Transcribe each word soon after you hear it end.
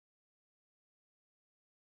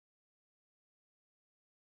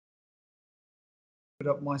put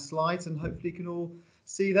up my slides and hopefully you can all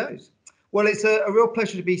see those. Well, it's a real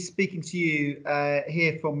pleasure to be speaking to you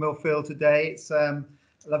here from Millfield today. It's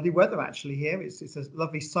lovely weather actually here. It's a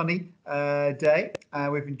lovely sunny day.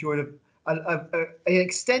 We've enjoyed an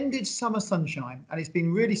extended summer sunshine, and it's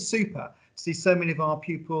been really super to see so many of our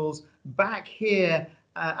pupils back here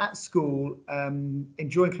at school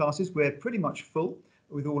enjoying classes. We're pretty much full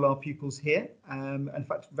with all our pupils here, in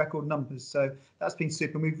fact record numbers, so that's been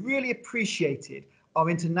super. And we've really appreciated our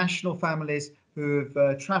international families who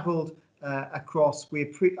have travelled across.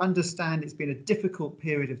 We understand it's been a difficult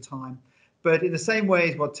period of time, but in the same way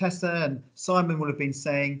as what Tessa and Simon will have been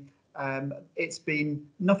saying, it's been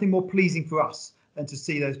nothing more pleasing for us than to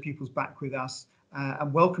see those pupils back with us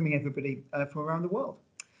and welcoming everybody from around the world.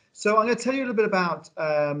 So I'm going to tell you a little bit about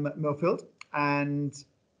Millfield, and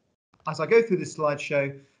as I go through this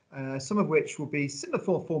slideshow, some of which will be similar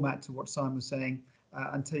format to what Simon was saying,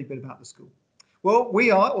 and tell you a bit about the school. Well, we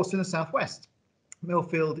are also in the southwest.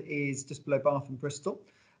 Millfield is just below Bath and Bristol,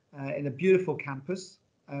 in a beautiful campus.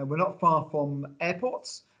 We're not far from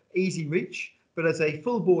airports, easy reach, but as a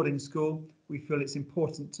full boarding school, we feel it's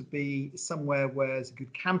important to be somewhere where there's a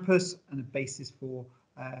good campus and a basis for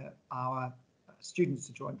our students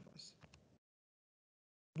to join us.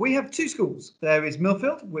 We have two schools. There is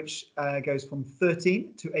Millfield, which goes from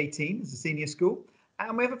 13 to 18 as a senior school,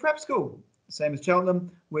 and we have a prep school, same as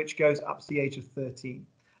Cheltenham, which goes up to the age of 13.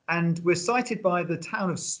 And we're cited by the town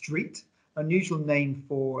of Street, unusual name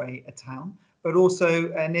for a town, but also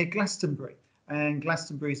near Glastonbury. And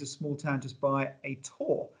Glastonbury is a small town just by a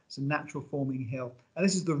tor. It's a natural forming hill. And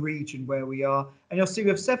this is the region where we are. And you'll see we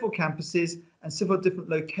have several campuses and several different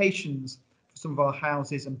locations for some of our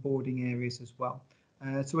houses and boarding areas as well.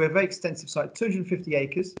 So we have a very extensive site, 250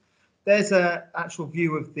 acres. There's an actual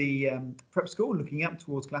view of the prep school looking up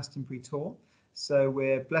towards Glastonbury Tor. So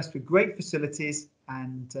we're blessed with great facilities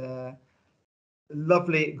and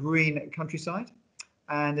lovely green countryside.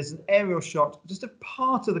 And there's an aerial shot, just a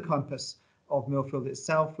part of the campus of Millfield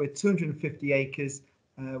itself. We're 250 acres,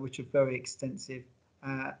 which are very extensive,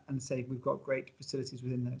 and say we've got great facilities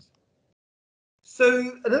within those.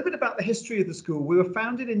 So a little bit about the history of the school. We were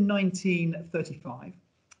founded in 1935,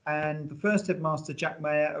 and the first headmaster, Jack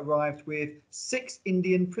Mayer, arrived with 6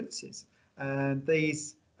 Indian princes. And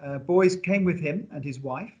these boys came with him and his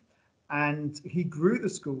wife, and he grew the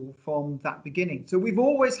school from that beginning. So we've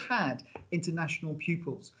always had international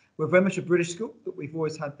pupils. We're very much a British school, but we've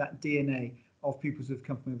always had that DNA of pupils who've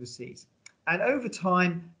come from overseas. And over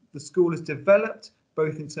time, the school has developed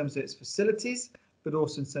both in terms of its facilities, but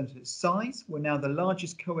also in terms of its size. We're now the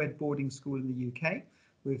largest co-ed boarding school in the UK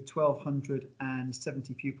with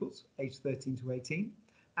 1,270 pupils, aged 13 to 18.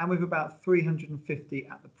 And we've about 350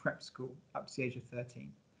 at the prep school up to the age of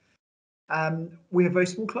 13. We have very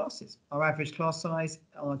small classes. Our average class size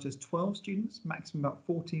are just 12 students, maximum about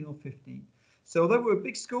 14 or 15. So although we're a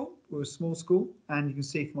big school, we're a small school, and you can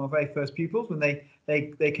see from our very first pupils when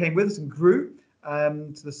they came with us and grew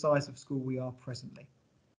to the size of school we are presently.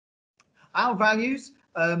 Our values,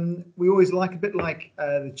 we always like, a bit like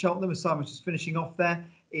the Cheltenham, as Simon was just finishing off there,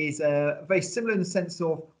 is very similar in the sense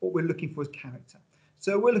of what we're looking for as character.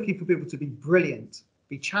 So we're looking for people to be brilliant,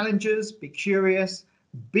 be challengers, be curious,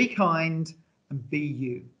 be kind, and be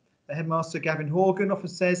you. The headmaster, Gavin Horgan, often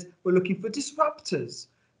says we're looking for disruptors,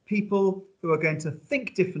 people who are going to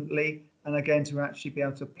think differently and are going to actually be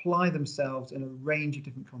able to apply themselves in a range of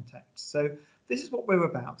different contexts. So this is what we're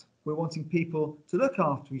about. We're wanting people to look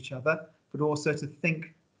after each other, but also to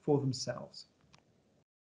think for themselves.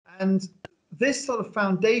 And this sort of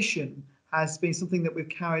foundation has been something that we've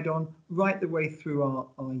carried on right the way through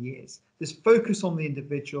our years. This focus on the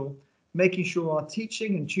individual, making sure our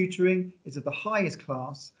teaching and tutoring is of the highest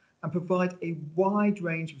class and provide a wide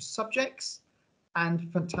range of subjects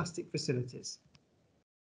and fantastic facilities.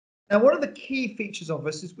 Now, one of the key features of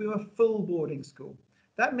us is we're a full boarding school.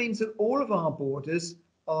 That means that all of our boarders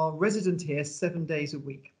are resident here 7 days a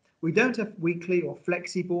week. We don't have weekly or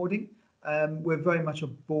flexi boarding. We're very much a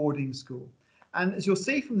boarding school. And as you'll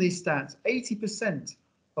see from these stats, 80%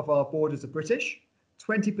 of our boarders are British,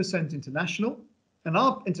 20% international, and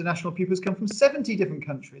our international pupils come from 70 different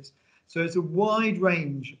countries. So it's a wide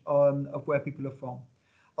range of where people are from.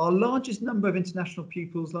 Our largest number of international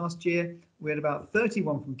pupils last year, we had about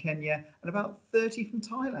 31 from Kenya and about 30 from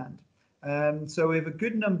Thailand. So we have a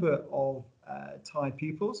good number of Thai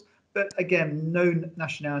pupils, but again, no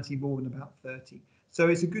nationality more than about 30. So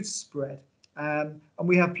it's a good spread. And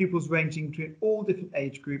we have pupils ranging between all different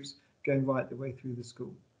age groups going right the way through the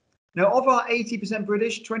school. Now, of our 80%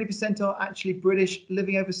 British, 20% are actually British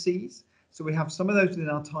living overseas. So we have some of those within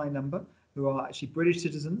our Thai number, who are actually British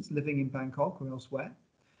citizens living in Bangkok or elsewhere.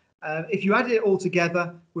 If you add it all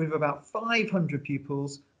together, we have about 500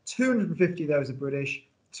 pupils, 250 of those are British,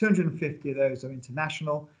 250 of those are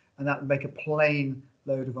international, and that would make a plane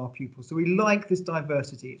load of our pupils. So we like this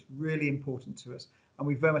diversity. It's really important to us, and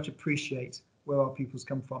we very much appreciate where our pupils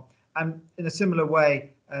come from. And in a similar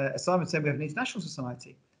way, as Simon said, we have an international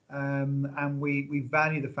society, and we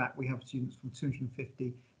value the fact we have students from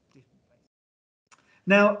 250 different places.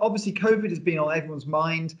 Now, obviously, COVID has been on everyone's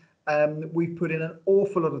mind. We've put in an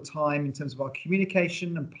awful lot of time in terms of our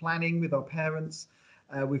communication and planning with our parents.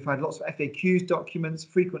 We've had lots of FAQs documents,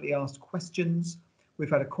 frequently asked questions. We've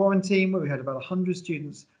had a quarantine where we had about 100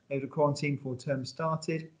 students able to quarantine before term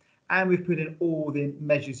started. And we've put in all the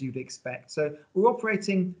measures you'd expect. So we're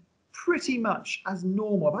operating pretty much as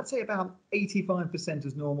normal. I'd say about 85%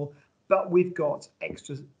 as normal, but we've got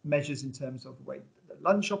extra measures in terms of the way the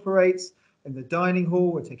lunch operates. In the dining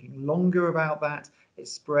hall, we're taking longer about that.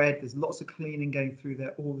 It's spread. There's lots of cleaning going through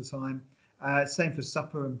there all the time. Same for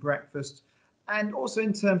supper and breakfast. And also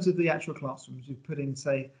in terms of the actual classrooms, we've put in,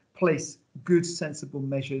 place good, sensible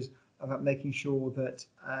measures about making sure that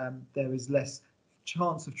there is less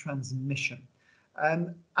chance of transmission.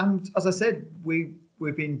 And as I said, we've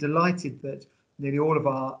been delighted that nearly all of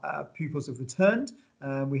our pupils have returned.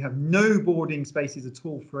 We have no boarding spaces at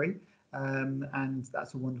all free, and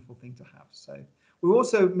that's a wonderful thing to have. So we're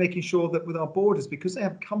also making sure that with our boarders, because they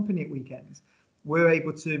have company at weekends, we're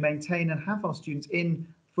able to maintain and have our students in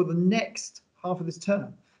for the next half of this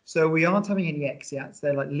term. So we aren't having any exits.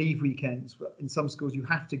 They're like leave weekends. In some schools, you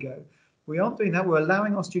have to go. We aren't doing that. We're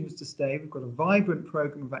allowing our students to stay. We've got a vibrant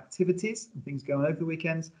program of activities and things going on over the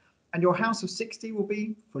weekends. And your house of 60 will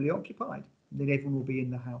be fully occupied. Then everyone will be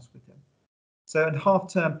in the house with them. So in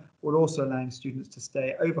half term, we're also allowing students to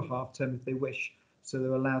stay over half term if they wish. So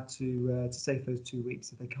they're allowed to stay for those 2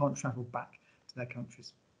 weeks if they can't travel back to their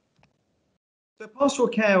countries. So pastoral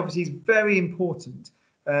care obviously is very important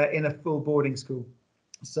in a full boarding school.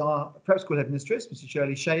 So our prep school headmistress, Mrs.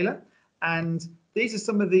 Shirley Shaler, and these are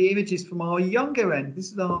some of the images from our younger end.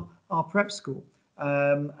 This is our prep school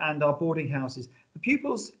and our boarding houses. The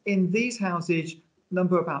pupils in these houses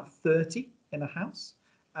number about 30 in a house,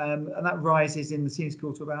 and that rises in the senior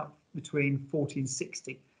school to about between 40 and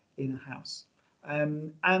 60 in a house.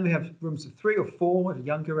 And we have rooms of 3 or 4 at a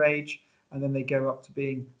younger age, and then they go up to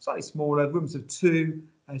being slightly smaller, rooms of 2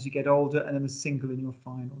 as you get older, and then a single in your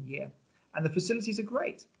final year. And the facilities are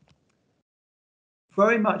great.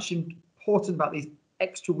 Very much important about these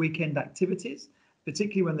extra weekend activities,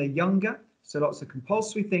 particularly when they're younger. So lots of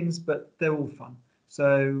compulsory things, but they're all fun.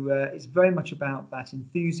 So it's very much about that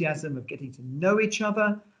enthusiasm of getting to know each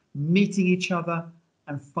other, meeting each other,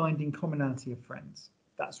 and finding commonality of friends.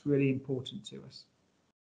 That's really important to us.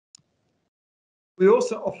 We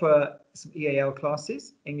also offer some EAL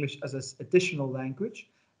classes, English as an additional language,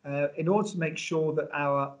 in order to make sure that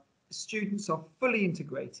our students are fully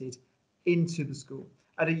integrated into the school.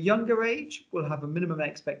 At a younger age, we'll have a minimum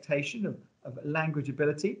expectation of language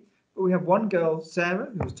ability. But we have one girl, Sarah,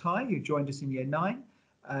 who was Thai, who joined us in year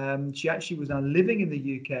 9. She actually was now living in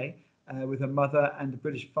the UK with her mother and a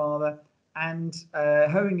British father, and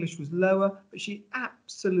her English was lower, but she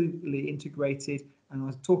absolutely integrated. And I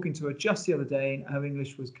was talking to her just the other day, and her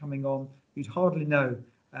English was coming on. You'd hardly know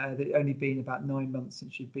that it'd only been about 9 months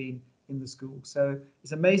since she'd been in the school. So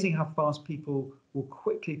it's amazing how fast people will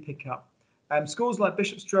quickly pick up. Schools like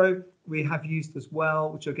Bishopstrow we have used as well,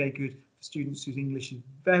 which are very good for students whose English is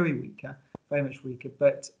very much weaker.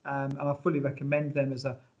 But and I fully recommend them as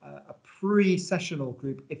a pre-sessional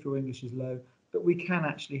group if your English is low. But we can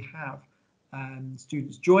actually have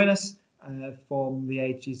students join us from the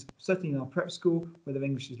ages, certainly in our prep school, where their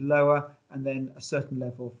English is lower, and then a certain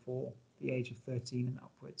level for the age of 13 and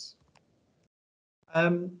upwards.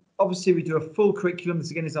 Obviously, we do a full curriculum.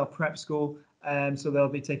 This again is our prep school, so they'll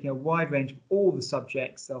be taking a wide range of all the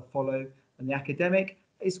subjects they'll follow, and the academic.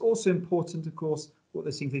 It's also important, of course, what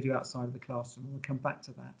the things they do outside of the classroom. We'll come back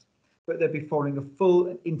to that. But they'll be following a full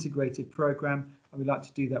and integrated programme, and we like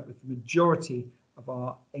to do that with the majority of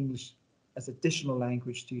our English as additional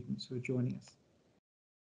language students who are joining us.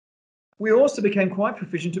 We also became quite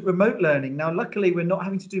proficient at remote learning. Now, luckily, we're not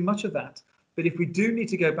having to do much of that. But if we do need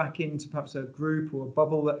to go back into perhaps a group or a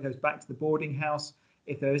bubble that goes back to the boarding house,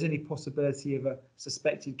 if there is any possibility of a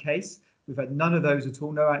suspected case, we've had none of those at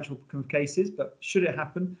all, no actual cases, but should it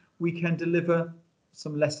happen, we can deliver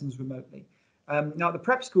some lessons remotely. Now at the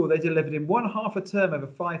prep school, they delivered in 1.5 a term over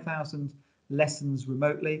 5,000 lessons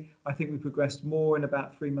remotely. I think we progressed more in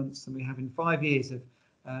about 3 months than we have in 5 years of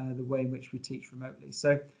the way in which we teach remotely.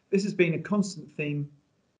 So this has been a constant theme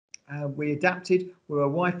We adapted. We're a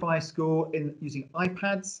Wi-Fi school in using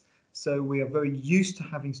iPads, so we are very used to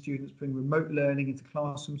having students bring remote learning into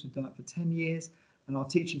classrooms. We've done that for 10 years, and our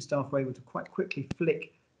teaching staff were able to quite quickly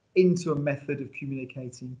flick into a method of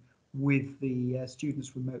communicating with the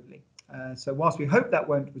students remotely. So whilst we hope that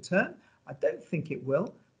won't return, I don't think it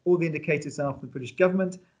will. All the indicators are from the British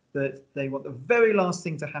government that they want the very last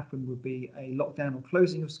thing to happen would be a lockdown or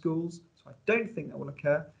closing of schools. So I don't think that will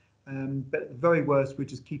occur. But at the very worst, we'll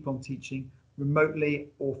just keep on teaching remotely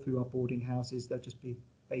or through our boarding houses. They'll just be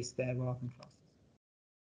based there rather than classes.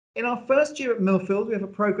 In our first year at Millfield, we have a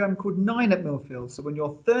programme called 9 at Millfield. So when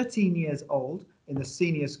you're 13 years old in the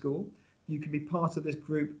senior school, you can be part of this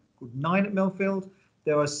group called 9 at Millfield.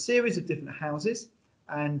 There are a series of different houses,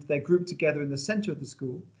 and they're grouped together in the centre of the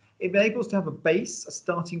school. It enables to have a base, a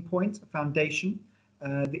starting point, a foundation.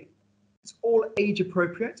 It's all age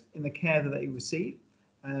appropriate in the care that they receive.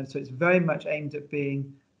 So it's very much aimed at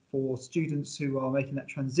being for students who are making that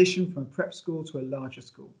transition from a prep school to a larger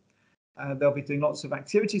school. They'll be doing lots of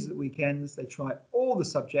activities at the weekends. They try all the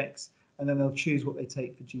subjects, and then they'll choose what they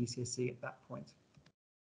take for GCSE at that point.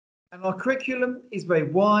 And our curriculum is very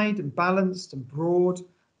wide and balanced and broad.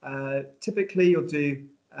 Typically, you'll do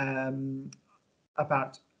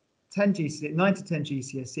about 9 to 10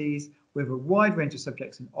 GCSEs with a wide range of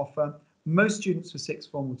subjects on offer. Most students for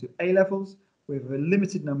sixth form will do A-levels with a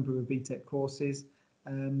limited number of BTEC courses,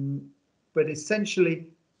 but essentially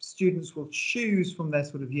students will choose from their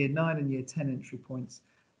sort of year 9 and year 10 entry points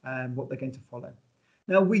what they're going to follow.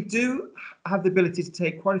 Now, we do have the ability to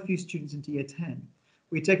take quite a few students into year 10.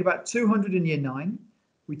 We take about 200 in year 9,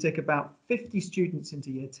 we take about 50 students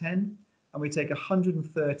into year 10, and we take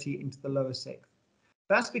 130 into the lower sixth.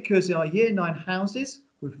 That's because in our year 9 houses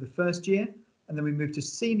were for the first year, and then we move to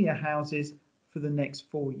senior houses for the next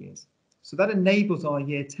 4 years. So that enables our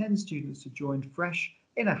year 10 students to join fresh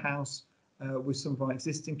in a house with some of our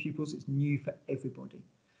existing pupils. It's new for everybody.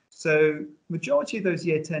 So majority of those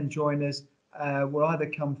year 10 joiners will either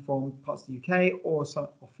come from parts of the UK or some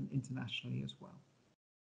often internationally as well.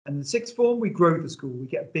 And in the sixth form, we grow the school, we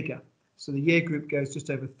get bigger. So the year group goes just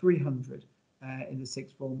over 300 in the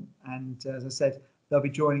sixth form. And as I said, they'll be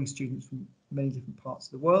joining students from many different parts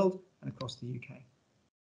of the world and across the UK.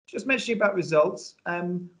 Just mentioning about results,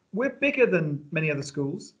 we're bigger than many other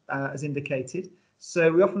schools, as indicated.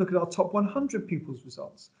 So we often look at our top 100 pupils'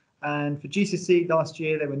 results. And for GCSE last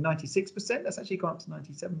year, they were 96%. That's actually gone up to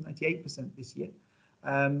 97, 98% this year.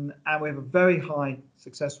 And we have a very high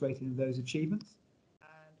success rate in those achievements.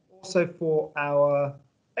 And also for our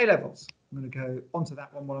A-levels, I'm going to go onto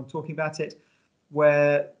that one while I'm talking about it,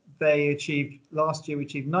 where they achieved, last year we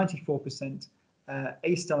achieved 94%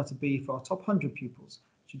 A star to B for our top 100 pupils,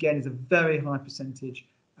 which again is a very high percentage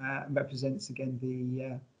and represents again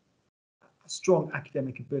the strong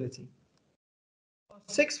academic ability. Our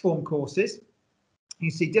sixth form courses, you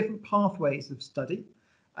see different pathways of study.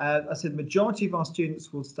 I said the majority of our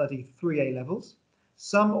students will study 3 A-levels.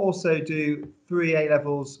 Some also do 3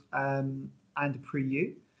 A-levels and a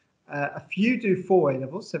pre-U. A few do 4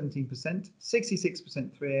 A-levels, 17%,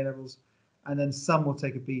 66% 3 A-levels, and then some will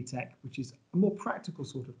take a BTEC, which is a more practical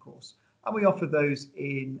sort of course. And we offer those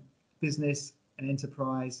in business and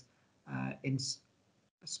enterprise, in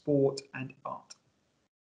sport and art.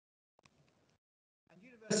 And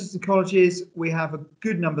universities and colleges, we have a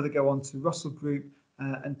good number that go on to Russell Group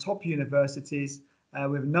and top universities. We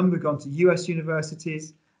have a number gone to US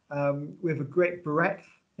universities. We have a great breadth,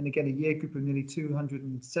 and again, a year group of nearly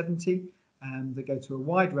 270 that go to a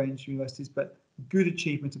wide range of universities, but good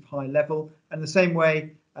achievement of high level. And the same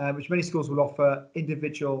way, which many schools will offer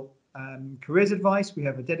individual careers advice, we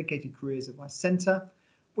have a dedicated careers advice centre.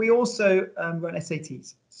 We also run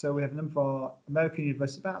SATs. So we have a number of our American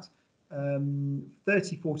universities, about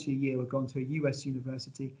 30, 40 a year have gone to a US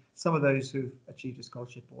university. Some of those who've achieved a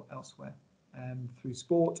scholarship or elsewhere through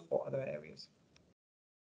sport or other areas.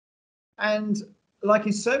 And like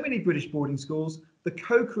in so many British boarding schools, the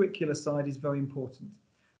co-curricular side is very important.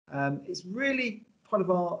 It's really part of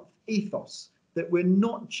our ethos that we're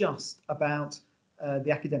not just about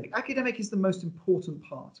the academic. Academic is the most important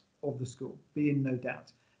part of the school, be in no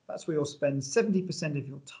doubt. That's where you'll spend 70% of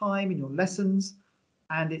your time in your lessons,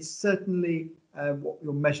 and it's certainly what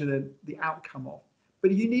you'll measure the outcome of.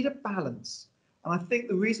 But you need a balance. And I think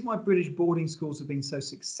the reason why British boarding schools have been so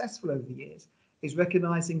successful over the years is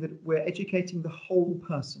recognizing that we're educating the whole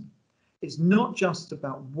person. It's not just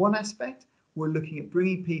about one aspect. We're looking at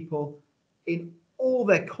bringing people in all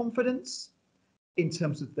their confidence in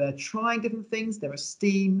terms of their trying different things, their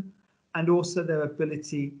esteem, and also their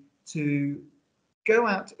ability to go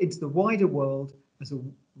out into the wider world as a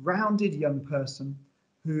rounded young person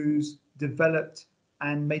who's developed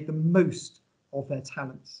and made the most of their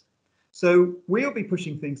talents. So we'll be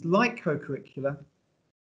pushing things like co-curricular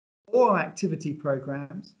or activity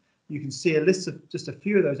programs. You can see a list of just a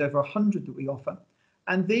few of those, over 100 that we offer.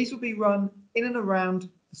 And these will be run in and around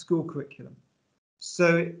the school curriculum.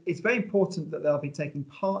 So it's very important that they'll be taking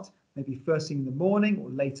part maybe first thing in the morning or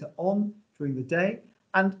later on during the day.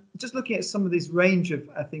 And just looking at some of this range of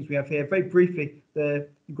things we have here, very briefly,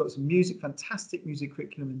 you've got some music, fantastic music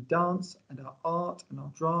curriculum and dance and our art and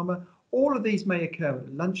our drama. All of these may occur at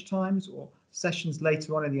lunchtimes or sessions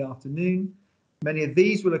later on in the afternoon. Many of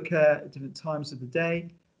these will occur at different times of the day.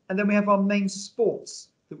 And then we have our main sports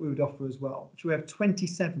that we would offer as well, which we have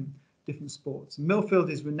 27 different sports.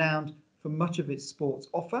 Millfield is renowned for much of its sports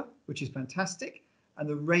offer, which is fantastic, and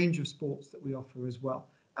the range of sports that we offer as well.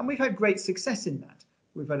 And we've had great success in that.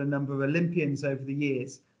 We've had a number of Olympians over the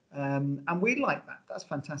years, and we like that. That's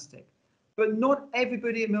fantastic. But not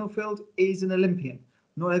everybody at Millfield is an Olympian.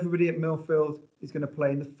 Not everybody at Millfield is going to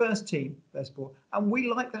play in the first team, their sport, and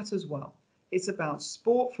we like that as well. It's about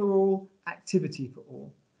sport for all, activity for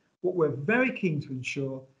all. What we're very keen to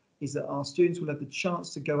ensure is that our students will have the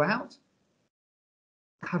chance to go out,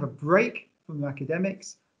 have a break from their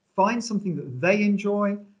academics, find something that they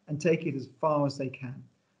enjoy and take it as far as they can.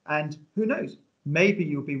 And who knows, maybe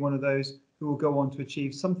you'll be one of those who will go on to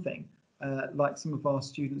achieve something like some of our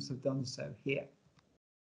students have done so here.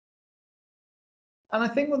 And I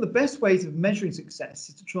think one of the best ways of measuring success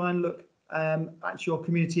is to try and look at your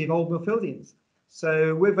community of Old Millfieldians.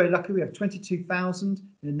 So we're very lucky, we have 22,000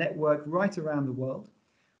 in a network right around the world.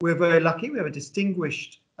 We're very lucky, we have a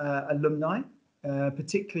distinguished alumni,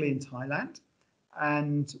 particularly in Thailand,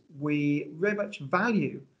 and we very much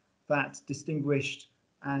value that distinguished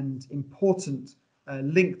and important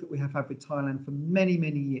link that we have had with Thailand for many,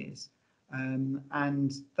 many years.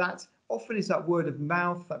 And that often is that word of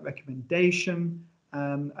mouth, that recommendation,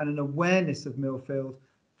 and an awareness of Millfield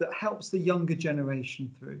that helps the younger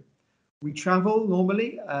generation through. We travel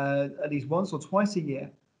normally at least once or twice a year.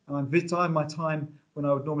 And I'm visiting my time when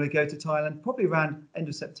I would normally go to Thailand, probably around end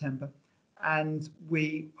of September. And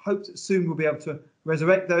we hope that soon we'll be able to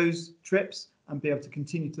resurrect those trips and be able to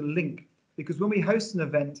continue to link. Because when we host an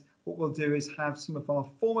event, what we'll do is have some of our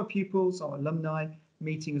former pupils, our alumni,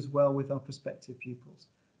 meeting as well with our prospective pupils.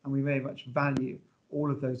 And we very much value all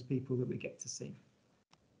of those people that we get to see.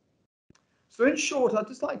 So in short, I'd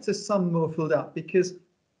just like to sum Millfield up, because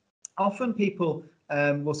often people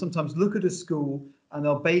will sometimes look at a school and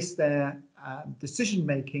they'll base their decision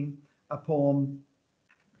making upon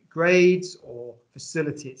grades or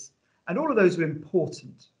facilities. And all of those are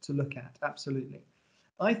important to look at, absolutely.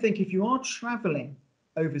 I think if you are traveling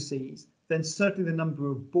overseas, then certainly the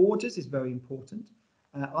number of boarders is very important.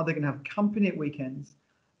 Are they going to have company at weekends?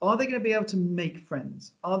 Are they going to be able to make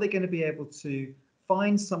friends? Are they going to be able to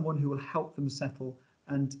find someone who will help them settle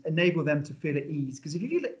and enable them to feel at ease? Because if you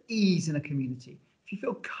feel at ease in a community, if you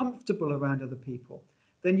feel comfortable around other people,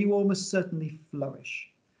 then you almost certainly flourish.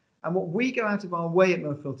 And what we go out of our way at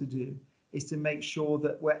Millfield to do is to make sure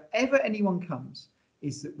that wherever anyone comes,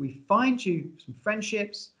 is that we find you some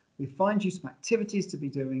friendships, we find you some activities to be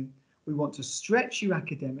doing, we want to stretch you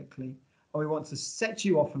academically, and we want to set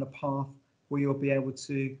you off on a path where you'll be able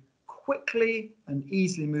to quickly and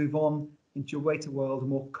easily move on into your way to world, a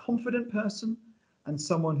more confident person and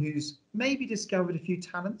someone who's maybe discovered a few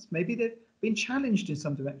talents, maybe they've been challenged in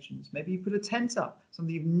some directions, maybe you put a tent up,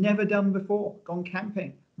 something you've never done before, gone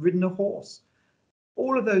camping, ridden a horse.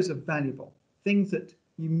 All of those are valuable, things that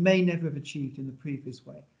you may never have achieved in the previous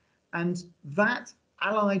way. And that,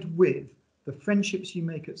 allied with the friendships you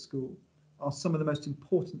make at school, are some of the most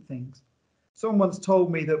important things. Someone once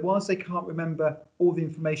told me that whilst they can't remember all the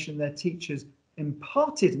information their teachers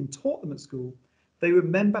imparted and taught them at school, they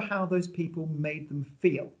remember how those people made them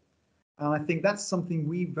feel. And I think that's something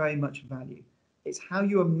we very much value. It's how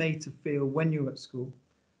you are made to feel when you're at school.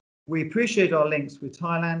 We appreciate our links with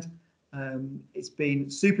Thailand. It's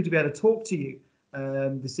been super to be able to talk to you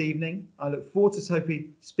this evening. I look forward to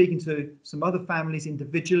speaking to some other families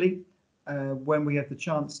individually when we have the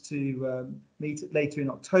chance to meet later in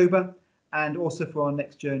October, and also for our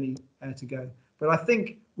next journey to go. But I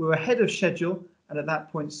think we're ahead of schedule, and at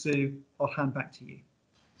that point, Sue, I'll hand back to you.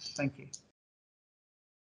 Thank you.